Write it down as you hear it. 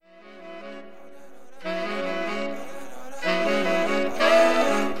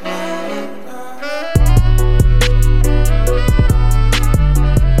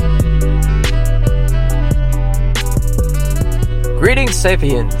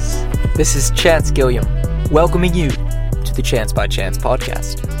Sapiens. This is Chance Gilliam, welcoming you to the Chance by Chance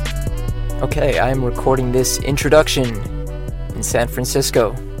podcast. Okay, I am recording this introduction in San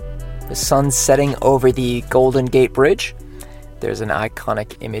Francisco. The sun's setting over the Golden Gate Bridge. There's an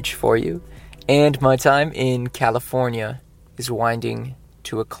iconic image for you. And my time in California is winding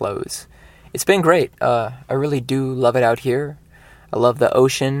to a close. It's been great. I really do love it out here. I love the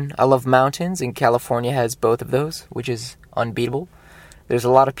ocean. I love mountains, and California has both of those, which is unbeatable. There's a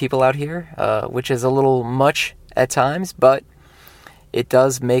lot of people out here, which is a little much at times, but it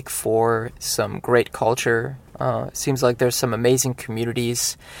does make for some great culture. Seems like there's some amazing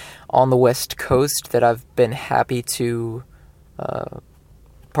communities on the West Coast that I've been happy to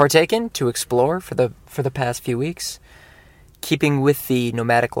partake in, to explore for the past few weeks. Keeping with the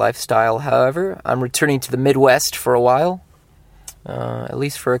nomadic lifestyle, however, I'm returning to the Midwest for a while, at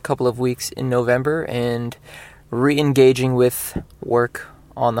least for a couple of weeks in November, and re-engaging with work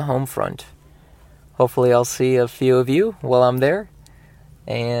on the home front. Hopefully I'll see a few of you while I'm there,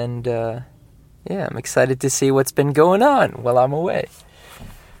 and I'm excited to see what's been going on while I'm away.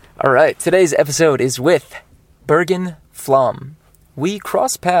 Alright, today's episode is with Bergen Flom. We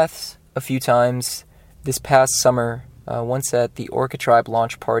crossed paths a few times this past summer, once at the Orca Tribe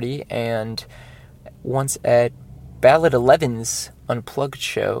launch party and once at Ballad 11's Unplugged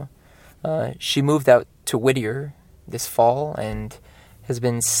show. She moved out to Whittier this fall and has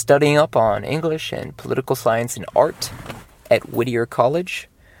been studying up on English and political science and art at Whittier College.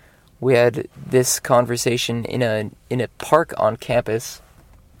 We had this conversation in a park on campus.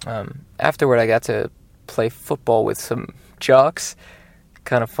 Afterward, I got to play football with some jocks.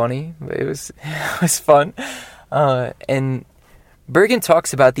 Kind of funny, but it was fun. And Bergen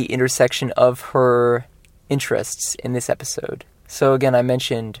talks about the intersection of her interests in this episode. So again, I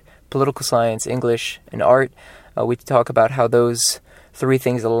mentioned political science, English, and art. We talk about how those three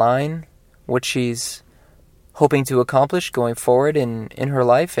things align, what she's hoping to accomplish going forward in her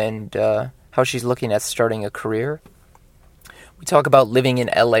life, and how she's looking at starting a career. We talk about living in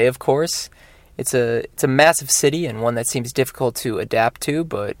LA, of course. It's a massive city and one that seems difficult to adapt to,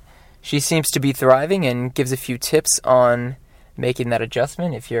 but she seems to be thriving and gives a few tips on making that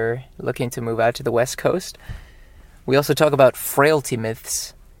adjustment if you're looking to move out to the West Coast. We also talk about frailty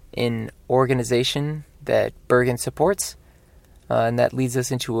myths in organization that Bergen supports, and that leads us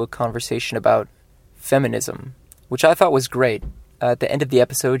into a conversation about feminism, which I thought was great. At the end of the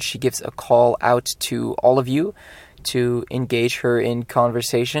episode, she gives a call out to all of you to engage her in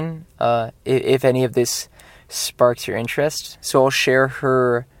conversation, if any of this sparks your interest. So I'll share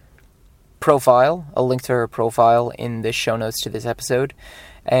her profile, a link to her profile in the show notes to this episode.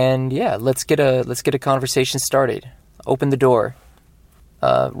 And yeah, let's get a conversation started. Open the door.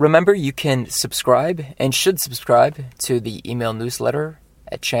 Remember, you can subscribe and should subscribe to the email newsletter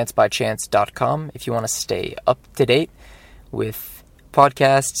at chancebychance.com if you want to stay up to date with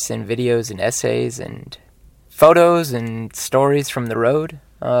podcasts and videos and essays and photos and stories from the road.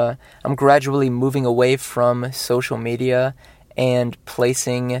 I'm gradually moving away from social media and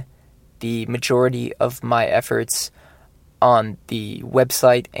placing the majority of my efforts on the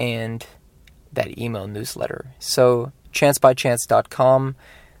website and that email newsletter. So chancebychance.com,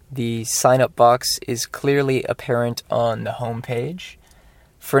 the sign-up box is clearly apparent on the homepage.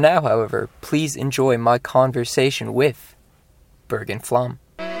 For now, however, please enjoy my conversation with Bergen Flom.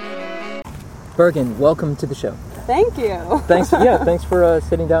 Bergen, welcome to the show. Thank you. Thanks for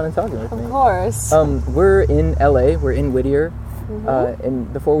sitting down and talking with me. Of course. We're in LA, we're in Whittier. Mm-hmm.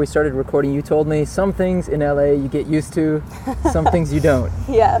 And before we started recording, you told me some things in LA you get used to, some things you don't.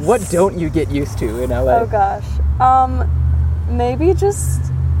 Yes. What don't you get used to in LA? Oh gosh. Maybe just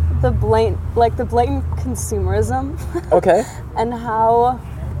the blatant consumerism. Okay. And how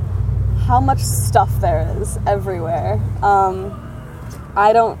much stuff there is everywhere.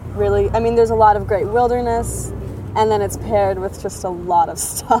 There's a lot of great wilderness, and then it's paired with just a lot of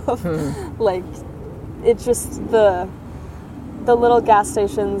stuff. Like, it's just the little gas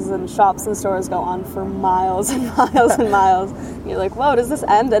stations and shops and stores go on for miles and miles and miles. You're like, whoa, does this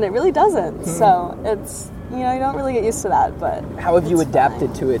end? And it really doesn't. So it's, you don't really get used to that, but how have you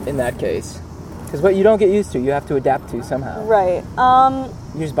adapted to it in that case? Because what you don't get used to, you have to adapt to somehow. Right.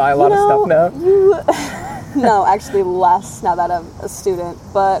 You just buy a lot of stuff now? No, actually less now that I'm a student.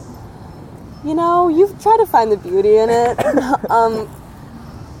 But, you've tried to find the beauty in it.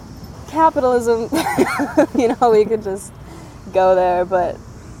 Capitalism, we could just go there, but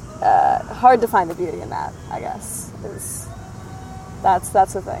hard to find the beauty in that, I guess. That's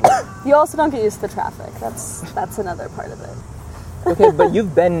the thing. You also don't get used to the traffic. That's another part of it. Okay, but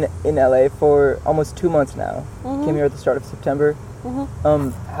you've been in LA for almost 2 months now. Mm-hmm. Came here at the start of September.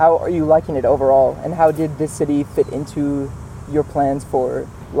 How are you liking it overall, and how did this city fit into your plans for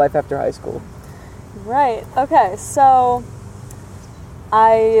life after high school? Right. Okay. So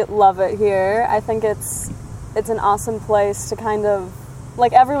I love it here. I think it's an awesome place to kind of,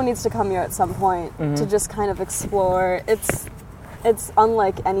 like, everyone needs to come here at some point to just kind of explore. It's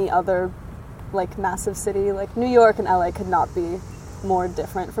unlike any other, like, massive city. Like, New York and LA could not be more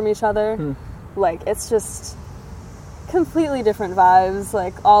different from each other. Like, it's just completely different vibes,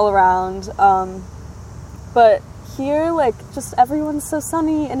 like, all around. But here, like, just everyone's so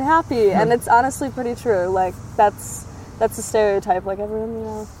sunny and happy, and it's honestly pretty true. Like, that's a stereotype, like, everyone, you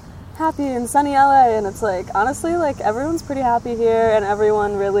know, happy and sunny LA, and it's like, honestly, like, everyone's pretty happy here, and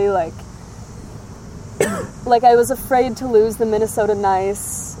everyone really, like, like, I was afraid to lose the Minnesota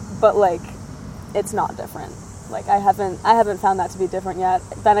nice, but, like, it's not different. Like, I haven't found that to be different yet.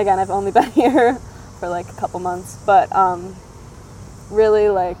 Then again, I've only been here for, like, a couple months, but really,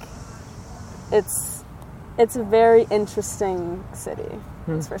 like, it's a very interesting city,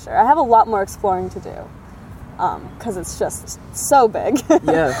 that's for sure. I have a lot more exploring to do, because it's just so big.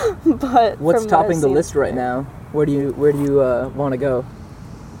 Yeah. But what's topping the list right now? Where do you want to go?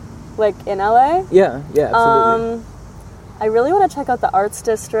 Like, in LA? Yeah, absolutely. I really want to check out the Arts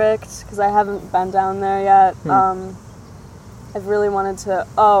District, because I haven't been down there yet. I've really wanted to...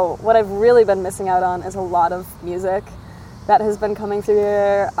 Oh, what I've really been missing out on is a lot of music that has been coming through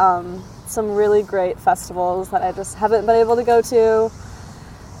here. Some really great festivals that I just haven't been able to go to.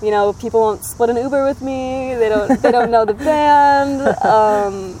 You know, people won't split an Uber with me. They don't know the band.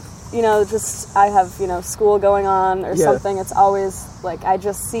 You know, just I have, you know, school going on or something. It's always like I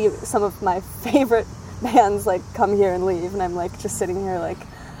just see some of my favorite bands like come here and leave, and I'm like just sitting here like,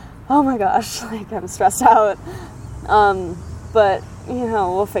 oh my gosh, like I'm stressed out. But you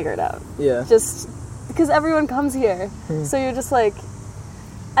know, we'll figure it out. Yeah. Just because everyone comes here, so you're just like,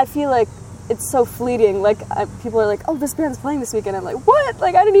 I feel like it's so fleeting. Like people are like, oh, this band's playing this weekend. I'm like, what?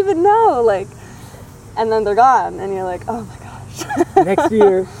 Like I didn't even know. Like, and then they're gone, and you're like, oh my gosh. Next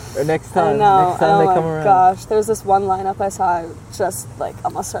year or next time. I know. Next time they come around. Oh my gosh, there's this one lineup I saw. I just like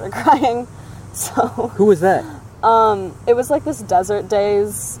almost started crying. So. Who was that? It was like this Desert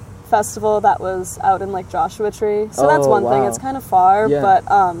Days festival that was out in like Joshua Tree. So that's one thing. It's kind of far, but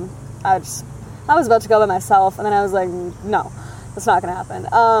I was about to go by myself, and then I was like, no, that's not gonna happen.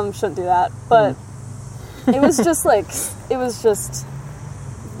 Shouldn't do that. But it was just like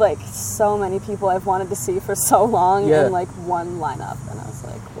so many people I've wanted to see for so long in like one lineup, and I was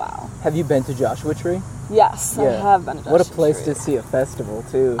like, wow. Have you been to Joshua Tree? Yes, I have been to Joshua Tree. What a place to see a festival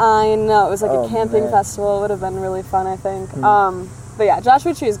too. I know, it was like a camping festival. It would have been really fun, I think. But yeah,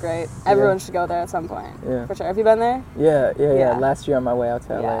 Joshua Tree is great. Everyone should go there at some point. Yeah. For sure. Have you been there? Yeah. Last year on my way out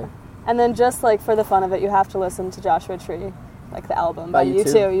to LA. And then just like for the fun of it, you have to listen to Joshua Tree, like the album by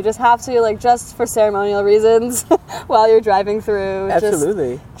U2. You just have to, like, just for ceremonial reasons while you're driving through.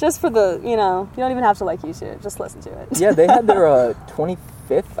 Absolutely. Just for the, you know, you don't even have to like U2. Just listen to it. Yeah, they had their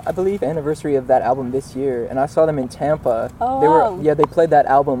 25th, I believe, anniversary of that album this year, and I saw them in Tampa. Oh, they played that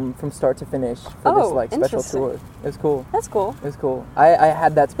album from start to finish for this like special tour. It was cool. That's cool. It was cool. I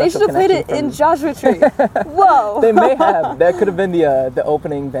had that special. They should have played it in Joshua Tree. Whoa. They may have. That could have been the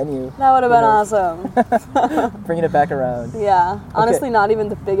opening venue. That would have been awesome. Bringing it back around. Yeah. Honestly, not even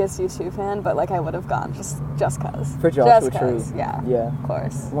the biggest U2 fan, but like I would have gone just cause. For Joshua Tree. Yeah. Yeah. Of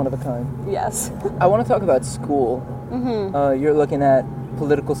course. One of a kind. Yes. I want to talk about school. You're looking at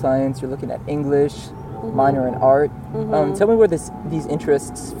political science, you're looking at English, minor in art. Tell me where these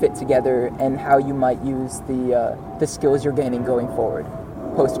interests fit together and how you might use the skills you're gaining going forward,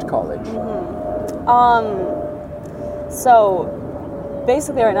 post-college. So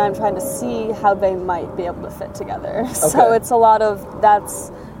basically right now I'm trying to see how they might be able to fit together. Okay. So it's a lot of, that's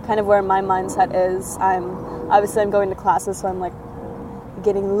kind of where my mindset is. I'm going to classes, so I'm like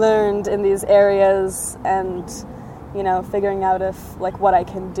getting learned in these areas and, you know, figuring out if, like, what I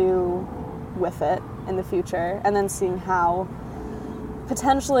can do with it in the future, and then seeing how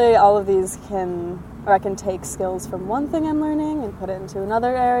potentially all of these I can take skills from one thing I'm learning and put it into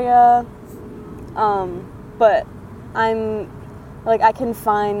another area. But I can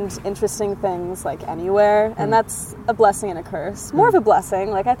find interesting things, like, anywhere, and that's a blessing and a curse. More of a blessing.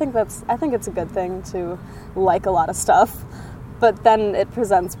 Like, I think it's a good thing to like a lot of stuff, but then it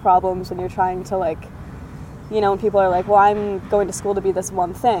presents problems when you're trying to, like, you know, when people are like, well, I'm going to school to be this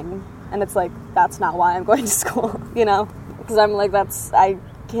one thing. And it's like, that's not why I'm going to school, you know? Because I'm like, I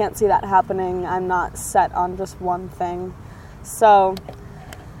can't see that happening. I'm not set on just one thing. So,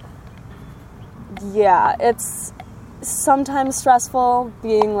 yeah, it's sometimes stressful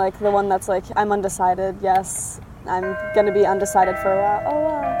being, like, the one that's like, I'm undecided, yes. I'm going to be undecided for a while. Oh,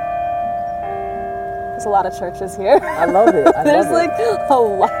 wow. There's a lot of churches here. I love it. There's like a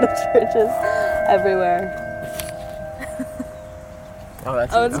lot of churches everywhere. Oh,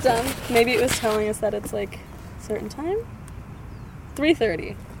 it's done. Maybe it was telling us that it's like a certain time.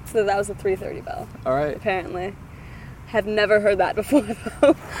 3:30. So that was the 3:30 bell. All right. Apparently. Have never heard that before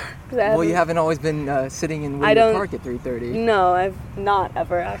though. Well, you haven't always been sitting in Winter Park at 3:30. No, I've not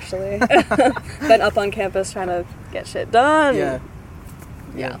ever actually. Been up on campus trying to get shit done.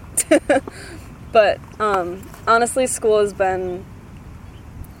 Yeah. But honestly, school has been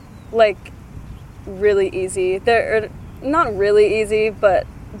like really easy. Not really easy, but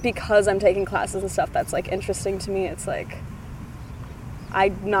because I'm taking classes and stuff that's like interesting to me, it's like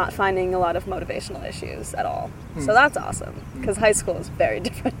I'm not finding a lot of motivational issues at all. So that's awesome, because high school is very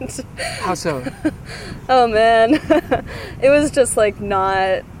different. How so? Oh man. It was just like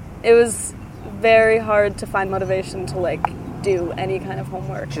it was very hard to find motivation to like do any kind of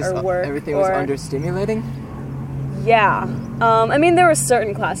homework or work. Everything was understimulating? Yeah. I mean, there were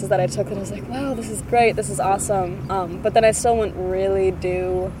certain classes that I took that I was like, wow, this is great, this is awesome. But then I still wouldn't really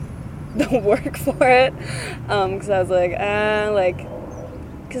do the work for it. Because I was like,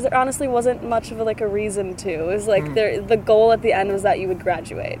 because there honestly wasn't much of a reason to. It was like the goal at the end was that you would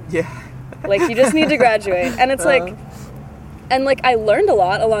graduate. Yeah. Like, you just need to graduate. And it's like, and like I learned a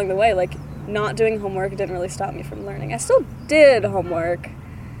lot along the way. Like, not doing homework didn't really stop me from learning. I still did homework.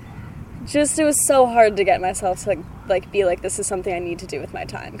 Just, it was so hard to get myself to be like, this is something I need to do with my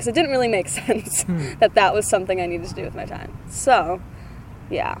time. Because it didn't really make sense that was something I needed to do with my time. So,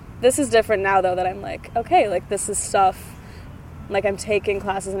 yeah. This is different now, though, that I'm like, okay, like, this is stuff, like, I'm taking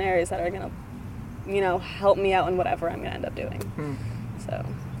classes in areas that are going to, help me out in whatever I'm going to end up doing. So,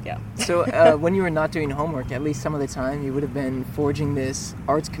 yeah. So, when you were not doing homework, at least some of the time, you would have been forging this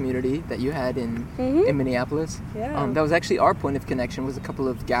arts community that you had in Minneapolis. Yeah. That was actually our point of connection, was a couple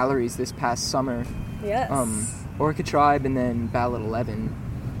of galleries this past summer. Yes. Orchid Tribe and then Ballot 11.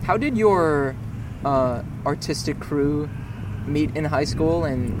 How did your artistic crew meet in high school,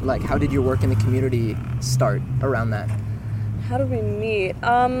 and like how did your work in the community start around that? How did we meet?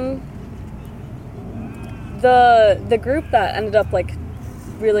 The group that ended up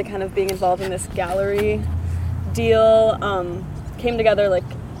really kind of being involved in this gallery deal came together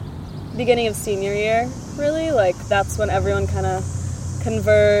beginning of senior year, really. That's when everyone kind of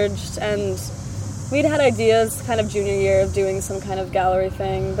converged, and we'd had ideas kind of junior year of doing some kind of gallery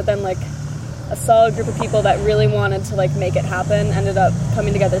thing, but then a solid group of people that really wanted to make it happen ended up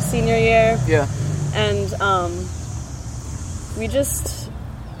coming together senior year. Yeah. And we just,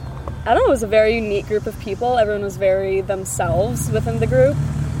 I don't know, it was a very unique group of people. Everyone was very themselves within the group,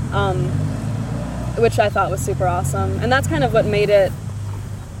 which I thought was super awesome. And that's kind of what made it,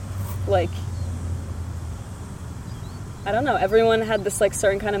 I don't know, everyone had this,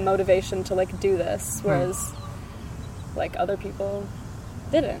 certain kind of motivation to, do this, whereas, other people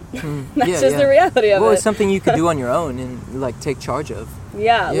didn't. That's just the reality of it. Well, it's something you could do on your own and, take charge of.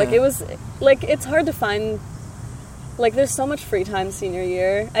 Yeah, it was, it's hard to find, there's so much free time senior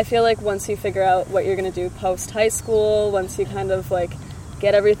year. I feel like once you figure out what you're going to do post-high school, once you kind of,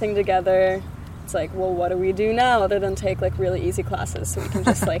 get everything together, it's well, what do we do now other than take, really easy classes so we can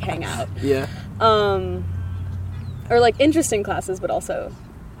just, hang out? Yeah. Or, interesting classes, but also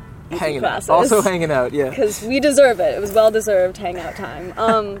hanging classes. out. Also hanging out, yeah. Because we deserve it. It was well-deserved hangout time.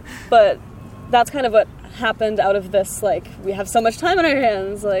 But that's kind of what happened out of this, we have so much time on our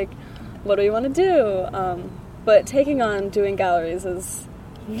hands, what do we want to do? But taking on doing galleries is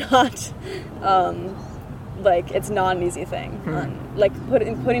not, it's not an easy thing.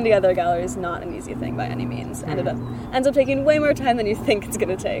 Putting together a gallery is not an easy thing by any means. Ends up taking way more time than you think it's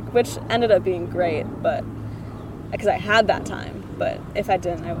going to take, which ended up being great, but because I had that time. But if I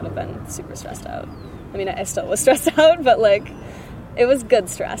didn't, I would have been super stressed out. I mean, I still was stressed out, but it was good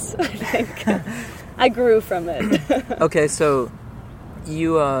stress, I think. I grew from it. Okay, so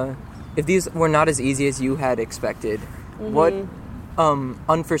you, if these were not as easy as you had expected, what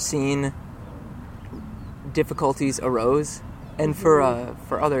unforeseen difficulties arose? And for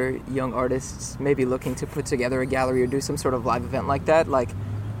other young artists maybe looking to put together a gallery or do some sort of live event like that,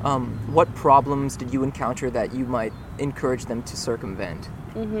 what problems did you encounter that you might encourage them to circumvent?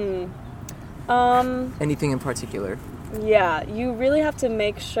 Anything in particular? Yeah, you really have to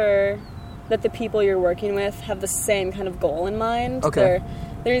make sure that the people you're working with have the same kind of goal in mind. Okay.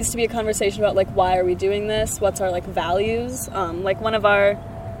 There needs to be a conversation about, why are we doing this? What's our, values? One of our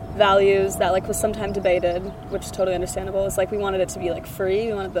values that, was sometimes debated, which is totally understandable, is, we wanted it to be, free.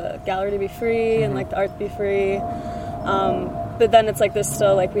 We wanted the gallery to be free and, the art to be free. But then it's, there's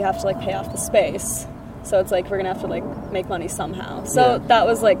still, we have to, pay off the space. So it's like we're gonna have to like make money somehow. So that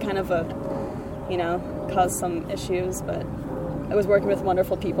was like kind of a, you know, caused some issues, but I was working with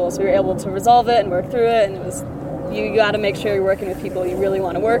wonderful people, so we were able to resolve it and work through it. And it was, you got to make sure you're working with people you really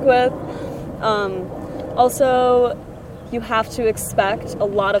want to work with. Also, you have to expect a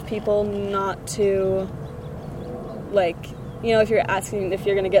lot of people not to, like, you know, if you're asking if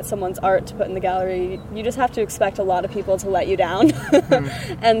you're going to get someone's art to put in the gallery, you just have to expect a lot of people to let you down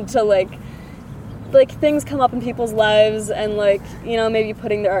and to, like, things come up in people's lives and, like, you know, maybe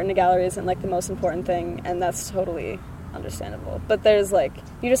putting their art in a gallery isn't, like, the most important thing, and that's totally understandable. But there's, like,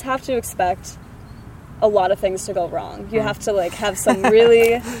 you just have to expect a lot of things to go wrong. You have to, like, have some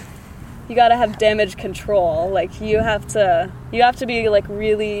really... You gotta have damage control. Like, you have to be, like,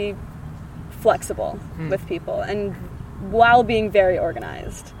 really flexible with people, and while being very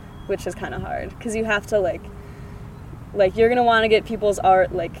organized, which is kind of hard, because you have to, like, you're gonna want to get people's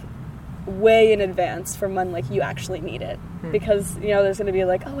art, like, way in advance from when, like, you actually need it, because, you know, there's gonna be,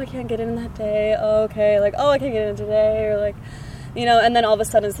 like, oh, I can't get in that day, oh, okay, like, oh, I can't get in today, or, like, you know, and then all of a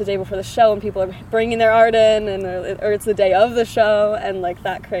sudden it's the day before the show and people are bringing their art in, and or it's the day of the show, and, like,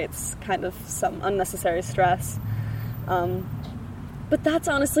 that creates kind of some unnecessary stress. But that's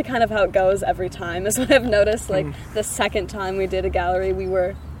honestly kind of how it goes every time, is what I've noticed. Like, the second time we did a gallery, we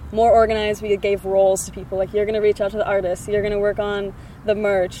were more organized. We gave roles to people. Like, you're going to reach out to the artist. You're going to work on the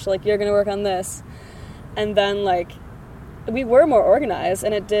merch. Like, you're going to work on this. And then, like, we were more organized,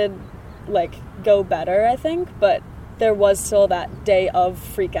 and it did, like, go better, I think. But there was still that day of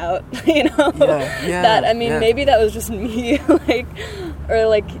freak out, you know? That, I mean, maybe that was just me, like, or,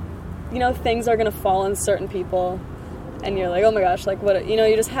 like, you know, things are going to fall on certain people. And you're like, oh my gosh, like, what, you know,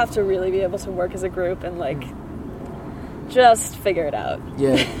 you just have to really be able to work as a group and, like, just figure it out.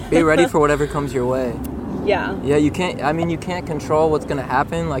 Yeah, be ready for whatever comes your way. Yeah. Yeah, you can't control what's going to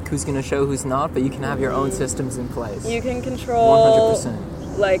happen, like, who's going to show, who's not, but you can have your own systems in place. You can control...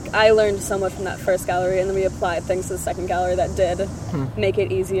 100%. Like, I learned so much from that first gallery, and then we applied things to the second gallery that did make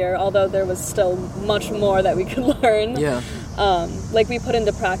it easier, although there was still much more that we could learn. Yeah. Like, we put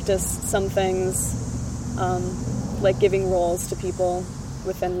into practice some things... like giving roles to people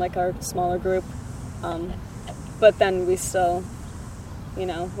within, like, our smaller group. But then we still, you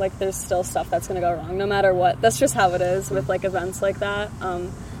know, like, there's still stuff that's going to go wrong no matter what. That's just how it is with, like, events like that.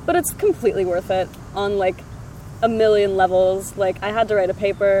 But it's completely worth it on, like, a million levels. Like, I had to write a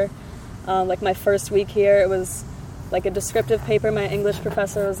paper, like, my first week here. It was, like, a descriptive paper. My English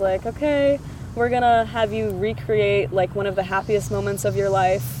professor was like, okay, we're going to have you recreate, like, one of the happiest moments of your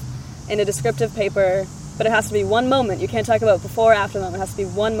life in a descriptive paper. But it has to be one moment. You can't talk about before or after the moment. It has to be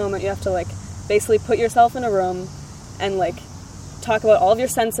one moment. You have to, like, basically put yourself in a room and, like, talk about all of your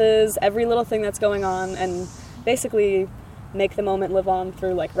senses, every little thing that's going on, and basically make the moment live on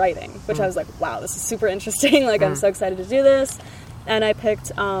through, like, writing, which I was like, wow, this is super interesting. Like, I'm so excited to do this. And I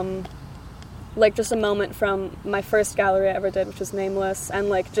picked, like, just a moment from my first gallery I ever did, which was Nameless, and,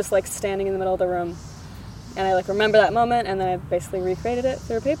 like, just, like, standing in the middle of the room. And I, like, remember that moment, and then I basically recreated it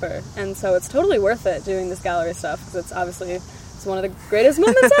through paper. And so it's totally worth it doing this gallery stuff, because it's obviously, it's one of the greatest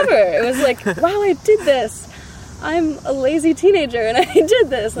moments ever. It was like, wow, I did this. I'm a lazy teenager, and I did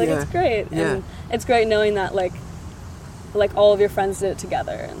this. Like, it's great. Yeah. And it's great knowing that, like, all of your friends did it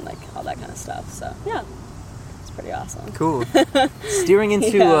together, and, like, all that kind of stuff. So, yeah, it's pretty awesome. Cool. Steering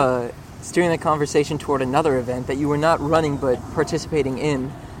the conversation toward another event that you were not running but participating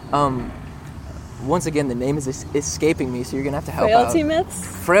in, once again, the name is escaping me, so you're going to have to help out. Frailty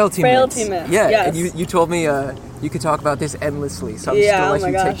Myths? Frailty Myths. Myths, yeah, yes. And you told me you could talk about this endlessly, so I'm just going to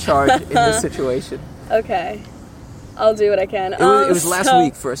let you take charge in this situation. Okay. I'll do what I can. It was last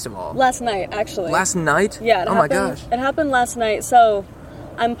week, first of all. Last night, actually. Last night? Yeah. My gosh. It happened last night. So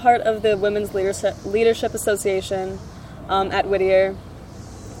I'm part of the Women's Leadership Association at Whittier.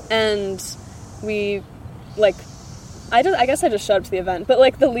 And we, like, I guess I just showed up to the event. But,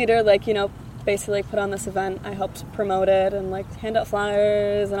 like, the leader, like, you know, basically, like, put on this event. I helped promote it and, like, hand out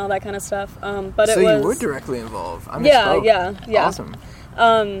flyers and all that kind of stuff. But so it was... you were directly involved. Yeah. Awesome.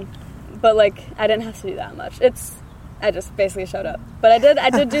 But, like, I didn't have to do that much. I just basically showed up. But I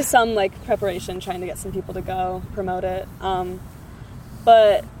did do some, like, preparation, trying to get some people to go promote it.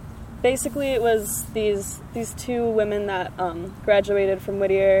 But basically it was these two women that graduated from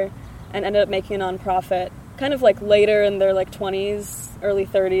Whittier and ended up making a nonprofit. Kind of, like, later in their, like, 20s, early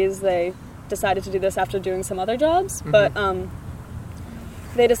 30s, they decided to do this after doing some other jobs. Mm-hmm. But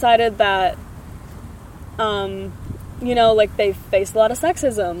they decided that, you know, like, they faced a lot of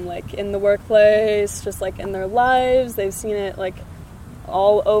sexism, like, in the workplace, just, like, in their lives. They've seen it, like,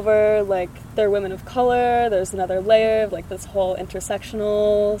 all over, like, they're women of color. There's another layer of, like, this whole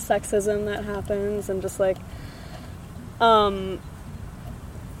intersectional sexism that happens, and just, like,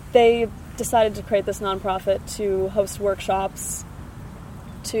 they decided to create this nonprofit to host workshops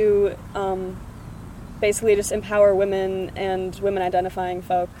to basically just empower women and women identifying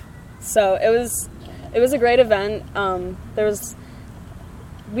folk. So it was a great event.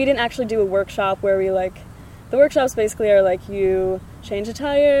 We didn't actually do a workshop where we, like, the workshops basically are like you change a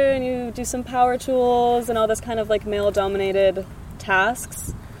tire and you do some power tools and all this kind of, like, male-dominated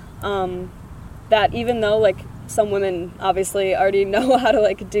tasks that, even though, like, some women obviously already know how to,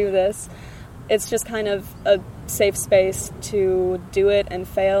 like, do this, it's just kind of a safe space to do it and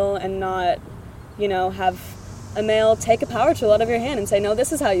fail and not, you know, have a male take a power tool out of your hand and say, no,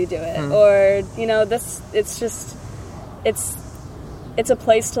 this is how you do it. Or, you know, it's a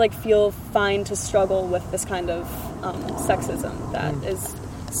place to, like, feel fine to struggle with this kind of sexism that is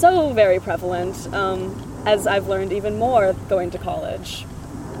so very prevalent, as I've learned even more going to college,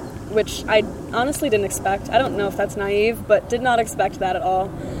 which I honestly didn't expect. I don't know if that's naive, but did not expect that at all.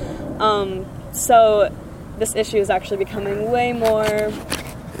 So this issue is actually becoming way more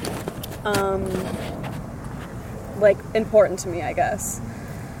like, important to me, I guess.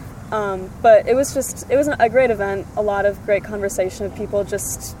 But it was a great event, a lot of great conversation of people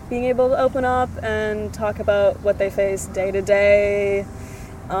just being able to open up and talk about what they face day to day,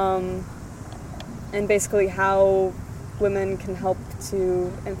 and basically how women can help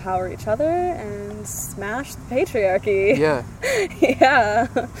to empower each other and smash the patriarchy. Yeah. Yeah.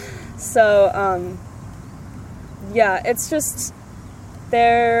 So, yeah, it's just,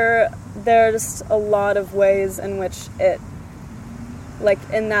 there are just a lot of ways in which it, like,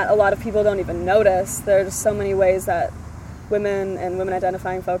 in that a lot of people don't even notice. There are just so many ways that women and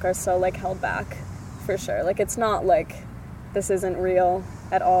women-identifying folk are so, like, held back, for sure. Like, it's not like this isn't real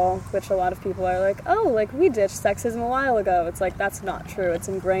at all, which a lot of people are like, oh, like, we ditched sexism a while ago. It's like, that's not true. It's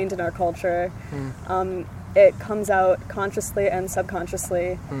ingrained in our culture. It comes out consciously and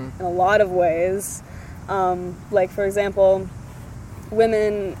subconsciously in a lot of ways. Like, for example,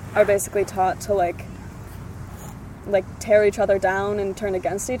 women are basically taught to, like tear each other down and turn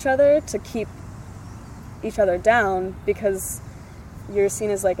against each other to keep each other down, because you're seen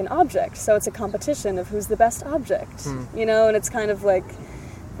as, like, an object. So it's a competition of who's the best object, you know? And it's kind of like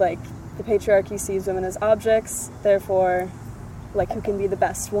the patriarchy sees women as objects, therefore, like, who can be the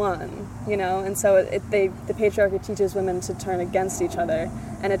best one, you know? And so the patriarchy teaches women to turn against each other,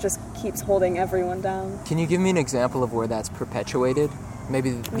 and it just keeps holding everyone down. Can you give me an example of where that's perpetuated?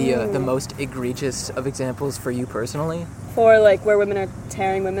 Maybe the most egregious of examples for you personally? For, like, where women are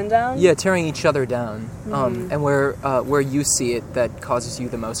tearing women down? Yeah, tearing each other down. And where you see it that causes you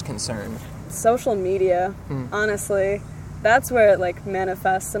the most concern? Social media, honestly. That's where it, like,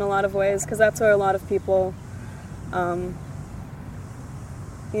 manifests in a lot of ways, because that's where a lot of people, you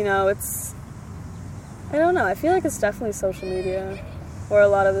know, it's, I don't know, I feel like it's definitely social media where a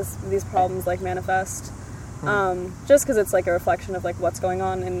lot of these problems, like, manifest. Just because it's, like, a reflection of, like, what's going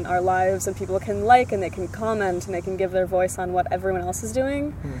on in our lives, and people can like and they can comment and they can give their voice on what everyone else is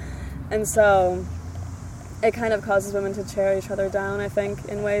doing. And so it kind of causes women to tear each other down, I think,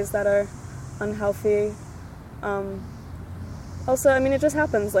 in ways that are unhealthy. Also, I mean, it just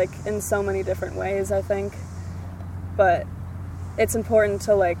happens, like, in so many different ways, I think. But it's important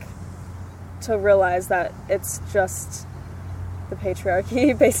to, like, to realize that it's just the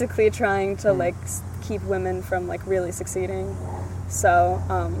patriarchy basically trying to, like, keep women from, like, really succeeding. So,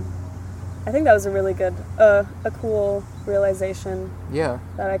 I think that was a really good, a cool realization. Yeah.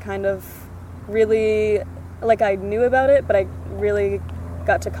 That I kind of really, like, I knew about it, but I really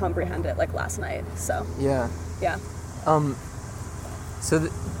got to comprehend it, like, last night. So. Yeah. Yeah. So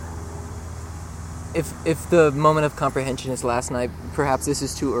if the moment of comprehension is last night, perhaps this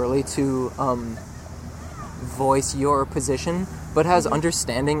is too early to voice your position, but has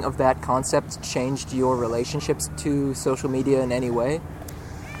understanding of that concept changed your relationships to social media in any way?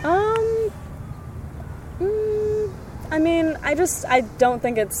 I mean, I don't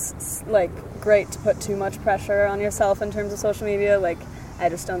think it's, like, great to put too much pressure on yourself in terms of social media. Like, I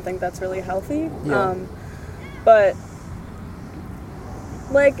just don't think that's really healthy. Yeah. But,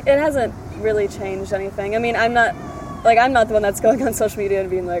 like, it hasn't really changed anything. I mean, I'm not the one that's going on social media and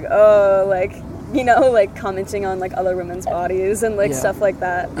being like, oh, like, you know, like, commenting on, like, other women's bodies and, like, stuff like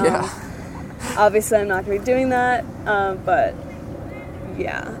that. Obviously, I'm not going to be doing that, but,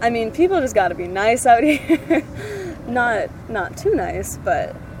 yeah. I mean, people just got to be nice out here. Not too nice,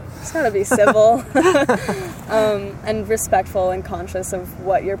 but just got to be civil and respectful and conscious of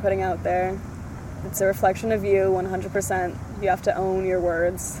what you're putting out there. It's a reflection of you, 100%. You have to own your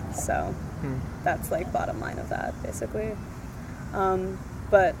words. So that's like bottom line of that, basically.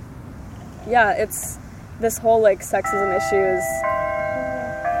 But yeah, it's this whole like sexism issues.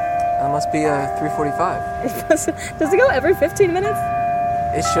 That must be 3:45. Does it go every 15 minutes?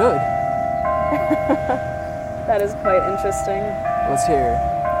 It should. That is quite interesting. Let's hear.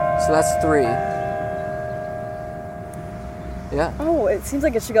 So that's 3. Yeah. Oh, it seems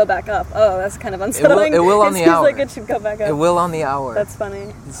like it should go back up. Oh, that's kind of unsettling. It will on the hour. It seems like it should go back up. It will on the hour. That's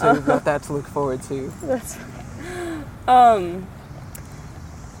funny. So we've got that to look forward to. That's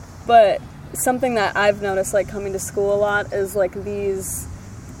but something that I've noticed, like, coming to school a lot is, like, these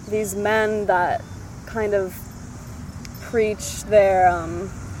men that kind of preach their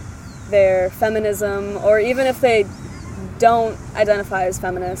feminism, or even if they don't identify as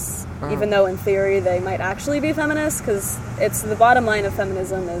feminists, even though in theory they might actually be feminists, because it's the bottom line of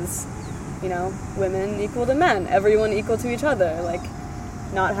feminism is, you know, women equal to men, everyone equal to each other, like,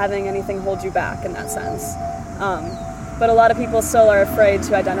 not having anything hold you back in that sense. But a lot of people still are afraid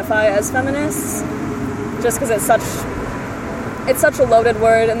to identify as feminists, just because it's such a loaded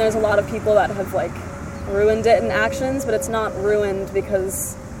word, and there's a lot of people that have, like, ruined it in actions, but it's not ruined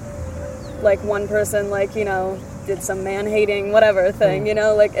because, like, one person, like, you know, did some man-hating whatever thing, you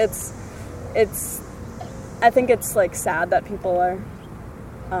know, like, it's I think it's, like, sad that people are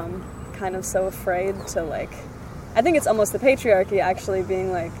kind of so afraid to, like, I think it's almost the patriarchy actually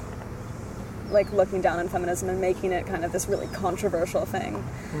being, like looking down on feminism and making it kind of this really controversial thing.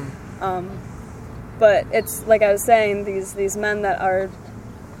 But it's, like I was saying, these men that are,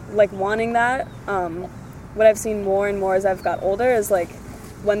 like, wanting that, what I've seen more and more as I've got older is, like,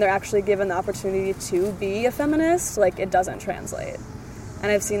 when they're actually given the opportunity to be a feminist, like, it doesn't translate.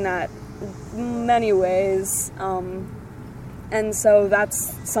 And I've seen that many ways. And so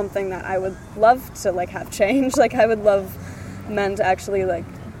that's something that I would love to, like, have change. Like, I would love men to actually, like,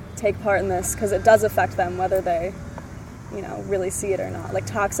 take part in this, because it does affect them whether they, you know, really see it or not. Like,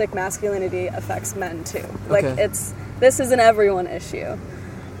 toxic masculinity affects men too. Like, this is an everyone issue.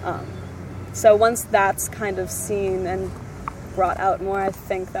 So once that's kind of seen and brought out more, I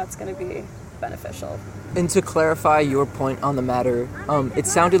think that's going to be beneficial. And to clarify your point on the matter, it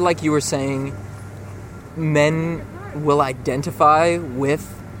sounded like you were saying men will identify with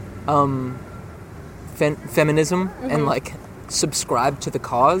feminism and, like, subscribe to the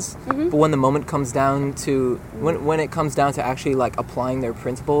cause, but when the moment comes down to when it comes down to actually, like, applying their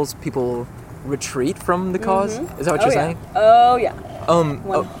principles, people retreat from the cause. Is that what you're saying? Oh yeah.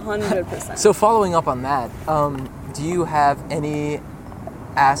 100%. So following up on that, do you have any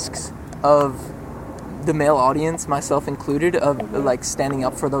asks of the male audience, myself included, of like standing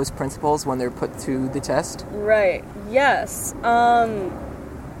up for those principles when they're put to the test? Right. Yes.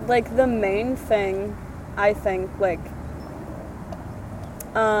 Like, the main thing, I think, like,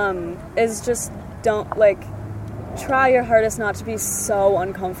 is just don't, like, try your hardest not to be so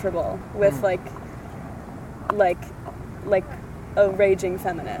uncomfortable with like a raging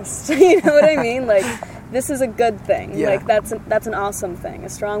feminist. You know what I mean? Like, this is a good thing. Yeah. Like, that's an awesome thing. A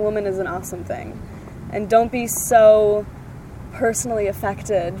strong woman is an awesome thing. And don't be so personally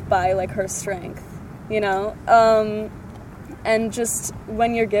affected by, like, her strength, you know? And just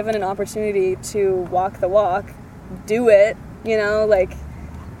when you're given an opportunity to walk the walk, do it, you know? Like,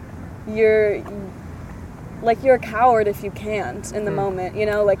 you're a coward if you can't in the moment, you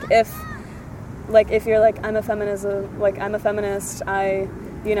know? Like, if you're like, I'm a feminist,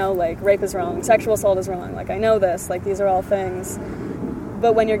 you know, like, rape is wrong, sexual assault is wrong, like, I know this, like, these are all things.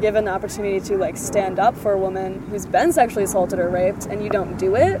 But when you're given the opportunity to, like, stand up for a woman who's been sexually assaulted or raped and you don't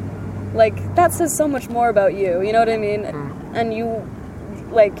do it, like, that says so much more about you, you know what I mean? And you,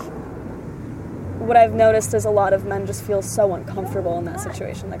 like, what I've noticed is a lot of men just feel so uncomfortable in that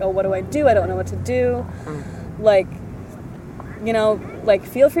situation. Like, oh, what do? I don't know what to do. Like, you know, like,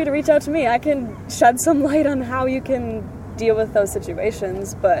 feel free to reach out to me. I can shed some light on how you can deal with those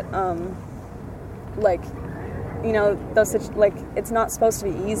situations. But, like, you know, like, it's not supposed to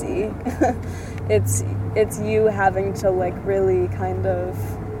be easy. It's you having to, like, really kind of,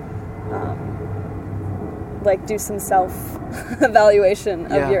 like, do some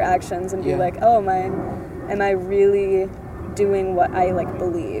self-evaluation of your actions and be like, oh, am I really doing what I, like,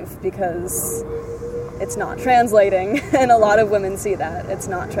 believe? Because it's not translating, and a lot of women see that. It's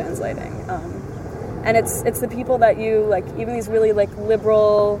not translating. And it's the people that you, like, even these really, like,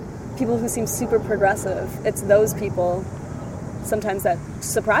 liberal people who seem super progressive, it's those people sometimes that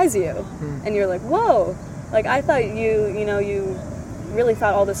surprise you. And you're like, whoa, like, I thought you really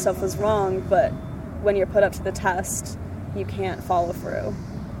thought all this stuff was wrong, but when you're put up to the test, you can't follow through.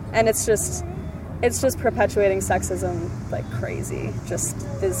 And it's just, it's just perpetuating sexism like crazy. Just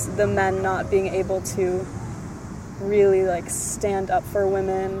is the men not being able to really like stand up for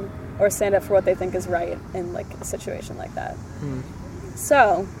women or stand up for what they think is right in like a situation like that.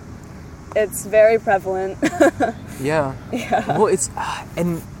 So it's very prevalent. Yeah. Well,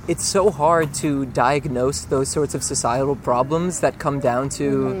 it's so hard to diagnose those sorts of societal problems that come down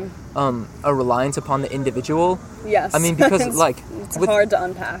to a reliance upon the individual. Yes. I mean, because it's hard to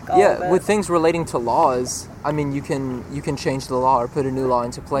unpack all of it. With things relating to laws, I mean, you can change the law or put a new law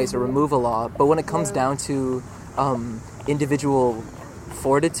into place or remove a law, but when it comes down to individual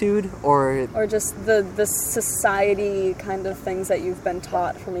fortitude or just the society kind of things that you've been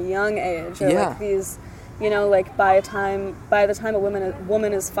taught from a young age, or like these, you know, like by the time a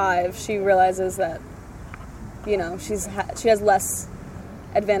woman is 5, she realizes that, you know, she has less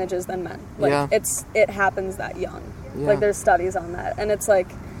advantages than men. Like it happens that young. Like there's studies on that, and it's like,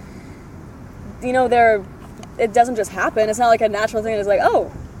 you know, it doesn't just happen. It's not like a natural thing. It's like,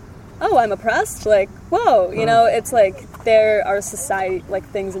 oh, I'm oppressed. Like, whoa, you know, it's like there are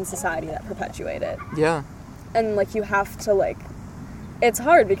things in society that perpetuate it. Yeah. And like you have to like, it's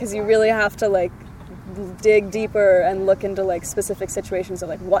hard because you really have to like dig deeper and look into like specific situations of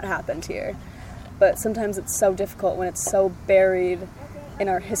like what happened here. But sometimes it's so difficult when it's so buried in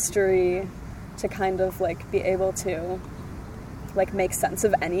our history to kind of like be able to like make sense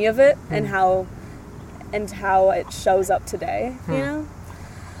of any of it and how it shows up today, you know?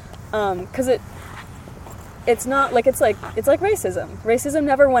 Because it's not like it's like racism. Racism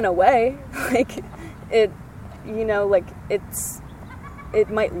never went away. Like it, you know, like it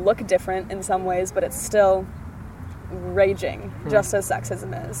might look different in some ways, but it's still raging just as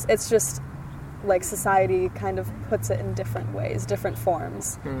sexism is. It's just like society kind of puts it in different ways, different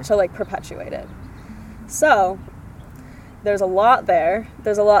forms to like perpetuate it. So there's a lot there.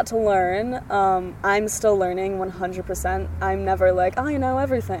 There's a lot to learn. I'm still learning 100%. I'm never like, oh, I know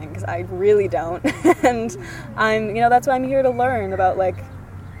everything, because I really don't. And that's why I'm here to learn about like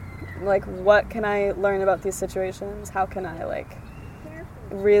what can I learn about these situations? How can I like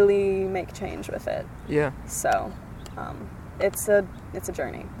really make change with it? Yeah. So, it's a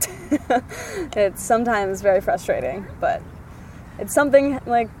journey. It's sometimes very frustrating, but it's something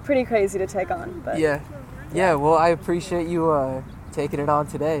like pretty crazy to take on. But yeah, well, I appreciate you taking it on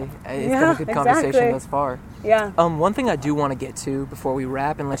today. It's been a good conversation thus far. Yeah. One thing I do want to get to before we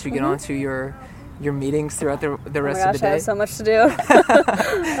wrap and let you get on to your meetings throughout the rest of the day. I have so much to do.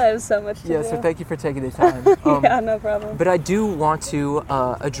 I have so much to do. Yeah, so thank you for taking the time. Yeah, no problem. But I do want to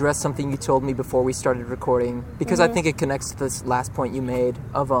address something you told me before we started recording, because I think it connects to this last point you made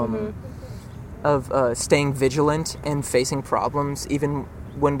of staying vigilant and facing problems even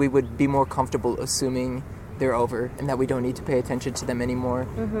when we would be more comfortable assuming they're over and that we don't need to pay attention to them anymore.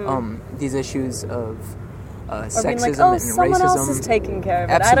 These issues of sexism like, and racism. Someone else is taking care of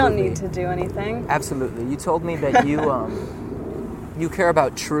it. Absolutely. I don't need to do anything. Absolutely. You told me that you you care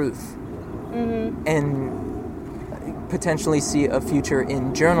about truth and potentially see a future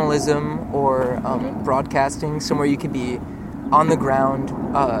in journalism or broadcasting, somewhere you could be on the ground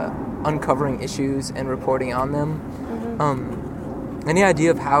uncovering issues and reporting on them. Any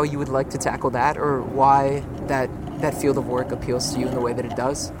idea of how you would like to tackle that, or why that field of work appeals to you in the way that it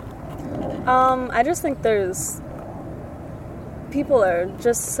does? I just think people are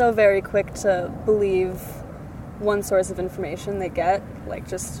just so very quick to believe one source of information they get, like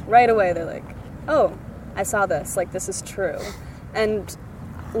just right away they're like, oh, I saw this, like this is true. And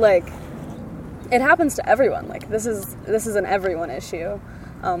like it happens to everyone. Like this is an everyone issue.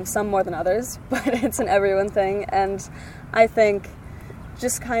 Some more than others, but it's an everyone thing. And I think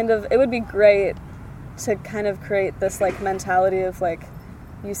just kind of, it would be great to kind of create this like mentality of like,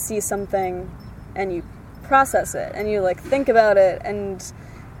 you see something and you process it and you like think about it, and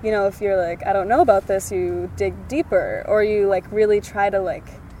you know, if you're like, I don't know about this, you dig deeper, or you like really try to like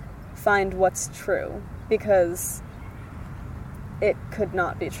find what's true, because it could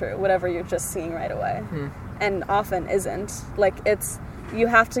not be true, whatever you're just seeing right away. And often isn't. Like you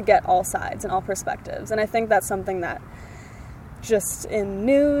have to get all sides and all perspectives. And I think that's something that just in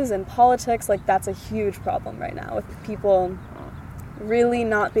news and politics, like that's a huge problem right now, with people really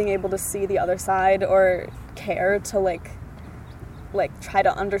not being able to see the other side or care to like try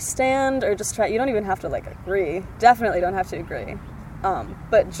to understand, or just try. You don't even have to like agree. Definitely don't have to agree.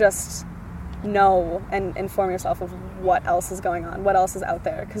 But just know and inform yourself of what else is going on, what else is out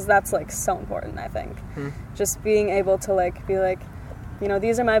there, because that's like so important, I think. Just being able to like be like, you know,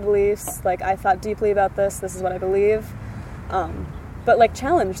 these are my beliefs, like I thought deeply about this is what I believe. But like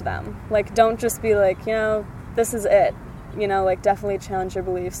challenge them. Like don't just be like, you know, this is it. you know, like, definitely challenge your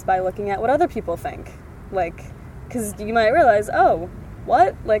beliefs by looking at what other people think. Like, because you might realize, oh,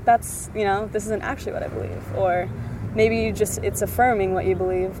 what? Like, that's, you know, this isn't actually what I believe. Or maybe it's affirming what you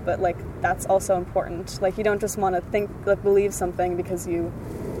believe, but, like, that's also important. Like, you don't just want to like, believe something because you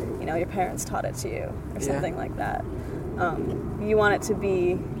know, your parents taught it to you or something like that. You want it to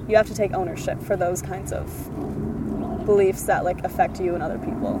be, you have to take ownership for those kinds of beliefs that, like, affect you and other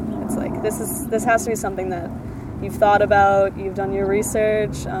people. It's like, this has to be something that you've thought about, you've done your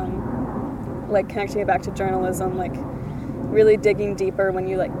research, like, connecting it back to journalism, like, really digging deeper when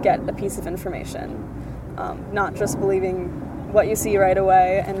you, like, get a piece of information. Not just believing what you see right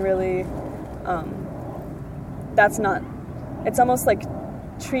away, and really, that's not, it's almost like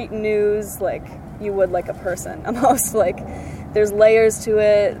treat news like you would like a person, almost. Like, there's layers to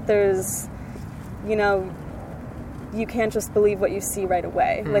it, there's, you know, you can't just believe what you see right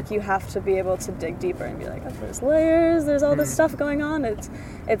away. Like, you have to be able to dig deeper and be like, oh, there's layers, there's all this stuff going on,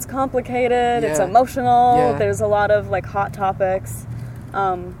 it's complicated, it's emotional, there's a lot of, like, hot topics,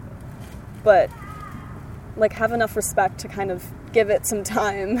 but, like, have enough respect to kind of give it some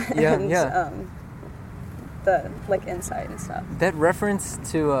time and the, like, insight and stuff. That reference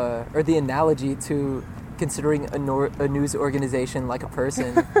to, or the analogy to considering a news organization like a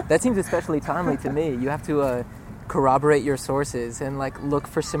person, that seems especially timely to me. You have to corroborate your sources and, like, look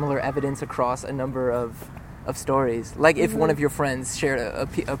for similar evidence across a number of stories. Like, if one of your friends shared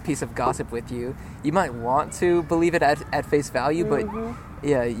a piece of gossip with you, you might want to believe it at face value, but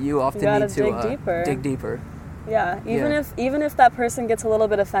you often need to dig deeper. Yeah, even if that person gets a little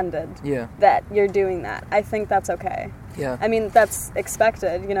bit offended that you're doing that, I think that's okay. Yeah. I mean, that's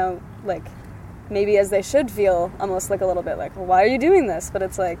expected, you know, like, maybe as they should feel almost, like, a little bit like, well, why are you doing this? But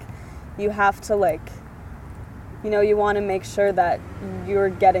it's like, you have to, like, you know, you want to make sure that you're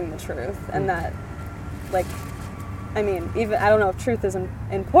getting the truth, and that, like, I mean, even, I don't know if truth is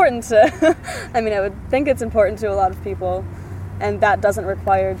important to, I mean, I would think it's important to a lot of people, and that doesn't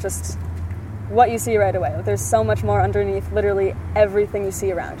require just what you see right away. There's so much more underneath literally everything you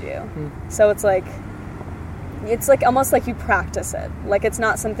see around you. So it's like almost like you practice it. Like, it's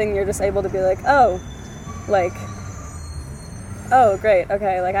not something you're just able to be like, oh, great,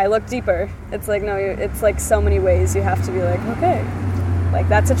 okay, like, I look deeper. It's like, no, it's like so many ways you have to be like, okay, like,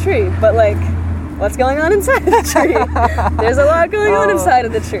 that's a tree, but, like, what's going on inside the tree? There's a lot going on inside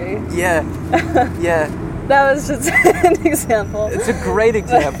of the tree. Yeah. That was just an example. It's a great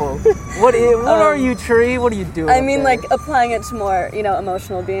example. What are you, tree? What are you doing? I mean, like, applying it to more, you know,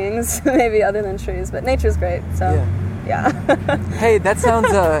 emotional beings, maybe other than trees. But nature's great, so yeah. Hey, that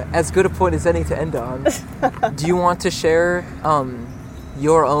sounds as good a point as any to end on. Do you want to share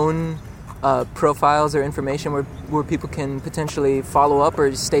your own profiles or information where people can potentially follow up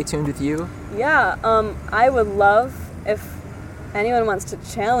or stay tuned with you? Yeah, I would love if anyone wants to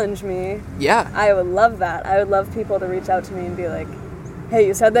challenge me. Yeah. I would love that. I would love people to reach out to me and be like, hey,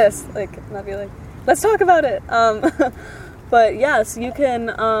 you said this. Like, and I'd be like, let's talk about it. But yeah, so you can,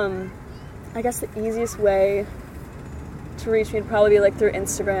 I guess the easiest way to reach me would probably be, like, through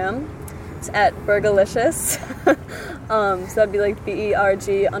Instagram. It's at Bergalicious. So that'd be like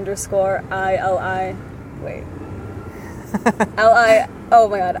BERG_ILI. Wait. Oh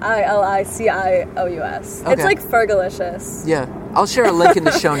my god, ILICIOUS. Okay. It's like Fergalicious. Yeah. I'll share a link in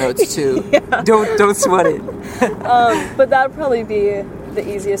the show notes too. Don't sweat it. But that would probably be the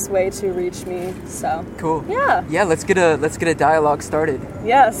easiest way to reach me. So cool. Yeah, let's get a dialogue started.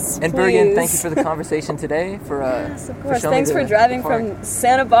 Yes, and please. Bergen, thank you for the conversation today. Yes, of course. Thanks for driving from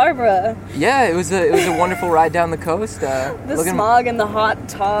Santa Barbara. Yeah, it was a wonderful ride down the coast. The smog and the hot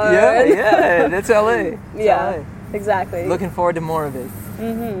tar. Yeah, that's LA. LA. Exactly. Looking forward to more of it.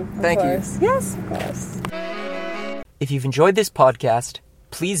 Thank you. Yes, of course. If you've enjoyed this podcast,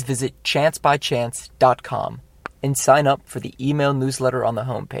 please visit chancebychance.com and sign up for the email newsletter on the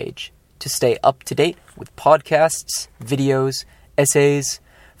homepage to stay up to date with podcasts, videos, essays,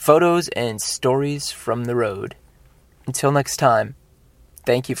 photos, and stories from the road. Until next time,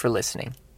 thank you for listening.